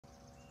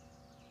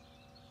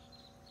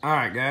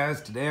Alright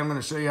guys, today I'm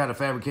going to show you how to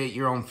fabricate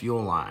your own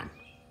fuel line.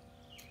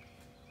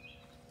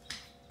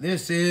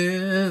 This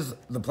is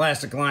the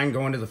plastic line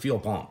going to the fuel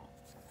pump.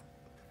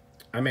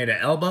 I made an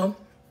elbow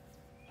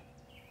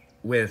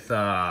with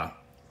a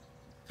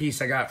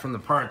piece I got from the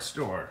parts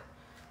store.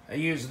 I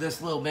use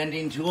this little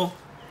bending tool.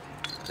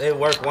 They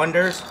work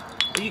wonders.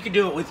 But you can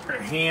do it with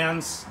your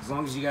hands, as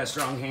long as you got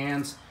strong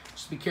hands.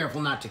 Just be careful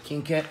not to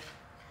kink it.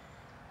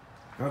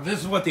 Now this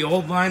is what the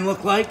old line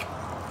looked like.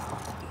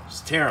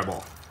 It's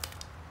terrible.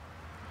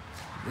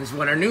 This is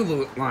what our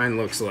new line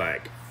looks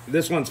like.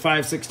 This one's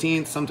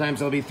 5/16, sometimes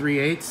they'll be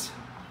 3/8.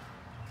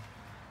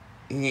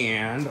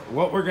 And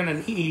what we're gonna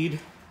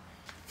need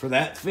for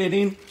that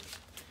fitting,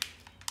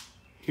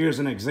 here's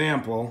an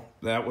example.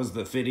 That was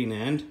the fitting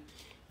end.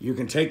 You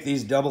can take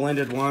these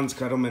double-ended ones,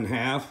 cut them in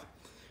half,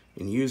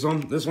 and use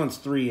them. This one's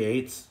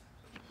 3/8,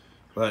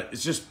 but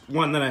it's just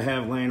one that I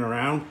have laying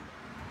around.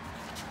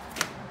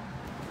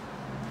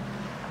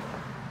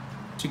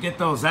 To get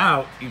those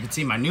out, you can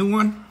see my new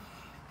one.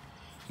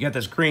 You got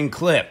this green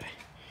clip.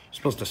 You're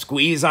supposed to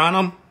squeeze on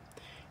them,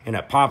 and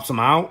it pops them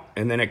out,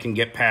 and then it can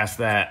get past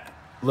that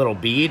little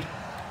bead.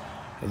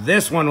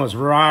 This one was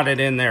rotted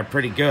in there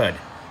pretty good.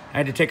 I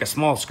had to take a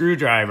small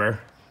screwdriver.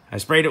 I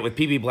sprayed it with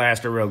PB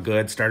Blaster real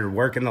good, started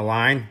working the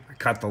line. I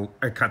cut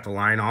the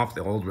line off,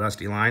 the old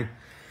rusty line.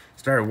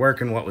 Started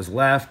working what was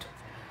left.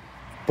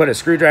 Put a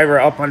screwdriver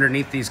up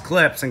underneath these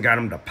clips and got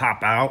them to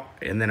pop out,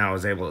 and then I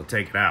was able to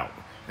take it out.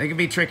 They can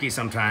be tricky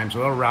sometimes, a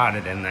little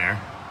rotted in there.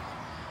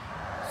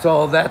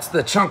 So that's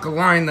the chunk of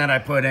line that I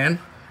put in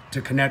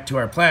to connect to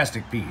our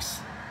plastic piece.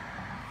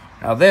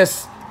 Now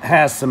this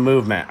has some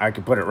movement. I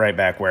can put it right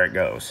back where it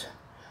goes.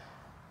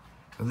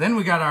 And then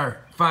we got our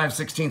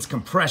 5/16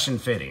 compression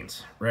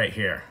fittings right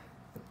here.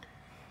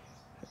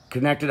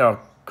 Connected a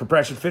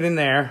compression fitting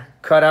there,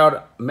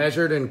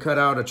 measured and cut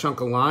out a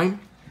chunk of line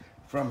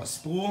from a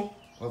spool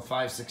of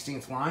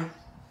 5/16 line.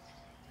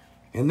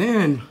 And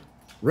then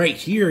right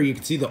here, you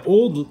can see the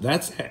old,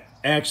 that's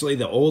actually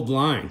the old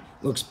line.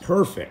 Looks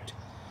perfect.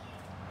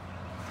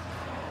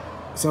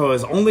 So it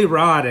was only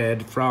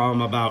rotted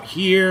from about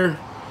here.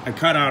 I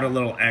cut out a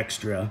little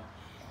extra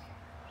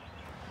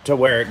to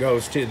where it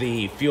goes to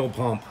the fuel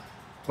pump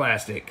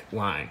plastic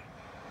line.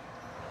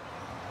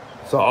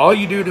 So all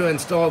you do to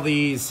install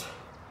these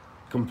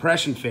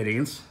compression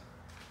fittings,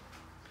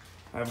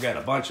 I've got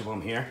a bunch of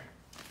them here.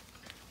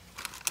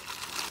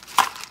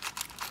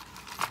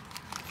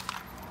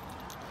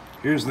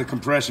 Here's the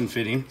compression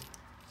fitting.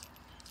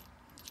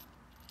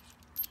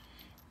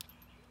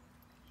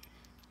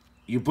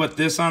 You put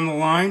this on the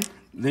line,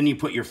 then you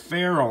put your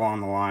ferrule on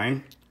the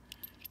line,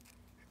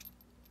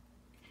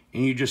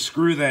 and you just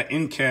screw that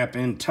end cap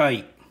in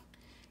tight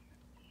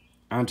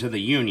onto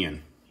the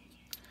union.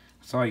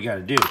 That's all you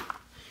gotta do.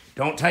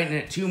 Don't tighten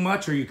it too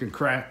much or you can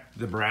crack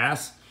the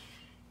brass.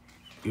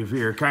 If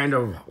you're kind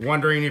of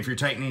wondering if you're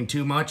tightening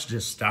too much,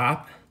 just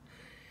stop.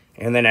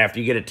 And then after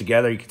you get it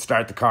together, you can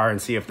start the car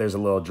and see if there's a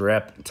little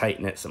drip and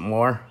tighten it some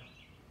more.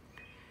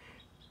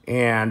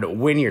 And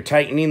when you're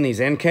tightening these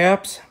end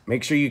caps,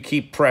 make sure you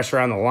keep pressure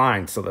on the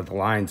line so that the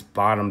line's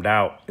bottomed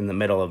out in the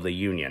middle of the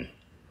union.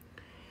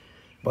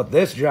 But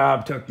this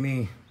job took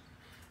me,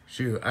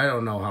 shoot, I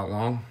don't know how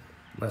long,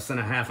 less than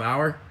a half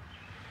hour.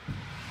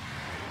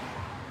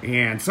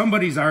 And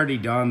somebody's already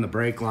done the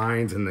brake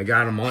lines and they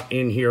got them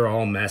in here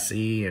all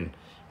messy and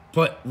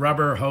put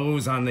rubber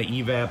hose on the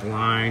evap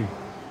line.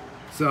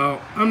 So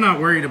I'm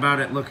not worried about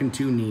it looking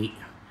too neat.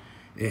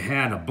 It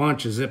had a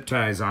bunch of zip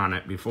ties on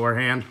it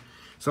beforehand.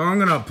 So I'm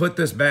gonna put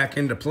this back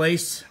into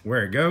place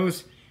where it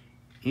goes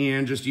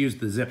and just use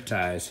the zip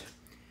ties.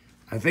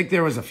 I think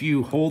there was a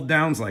few hold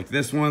downs like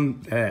this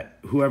one that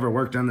whoever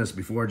worked on this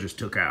before just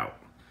took out.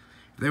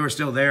 If they were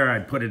still there,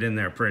 I'd put it in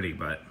there pretty,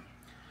 but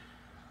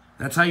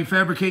that's how you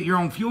fabricate your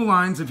own fuel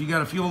lines if you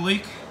got a fuel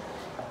leak.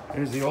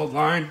 Here's the old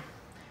line.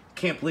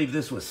 Can't believe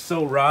this was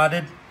so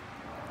rotted.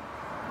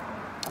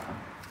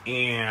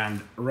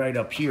 And right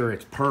up here,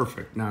 it's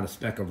perfect, not a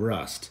speck of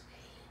rust.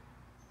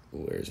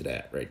 Where's it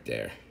at? Right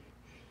there.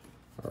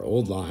 Our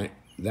old line,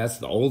 that's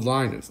the old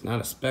line. It's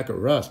not a speck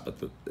of rust,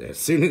 but as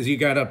soon as you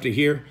got up to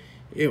here,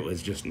 it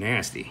was just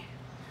nasty.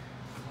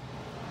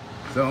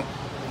 So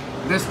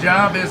this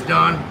job is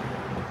done.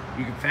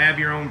 You can fab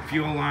your own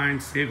fuel line,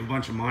 save a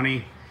bunch of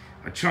money.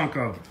 A chunk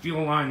of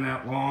fuel line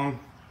that long,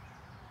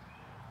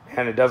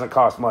 and it doesn't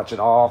cost much at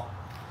all.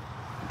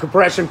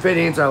 Compression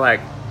fittings are like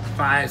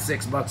 $5,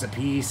 $6 a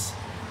piece.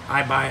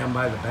 I buy them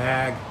by the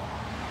bag.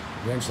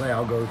 Eventually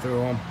I'll go through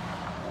them.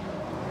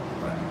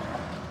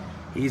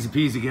 Easy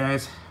peasy,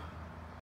 guys.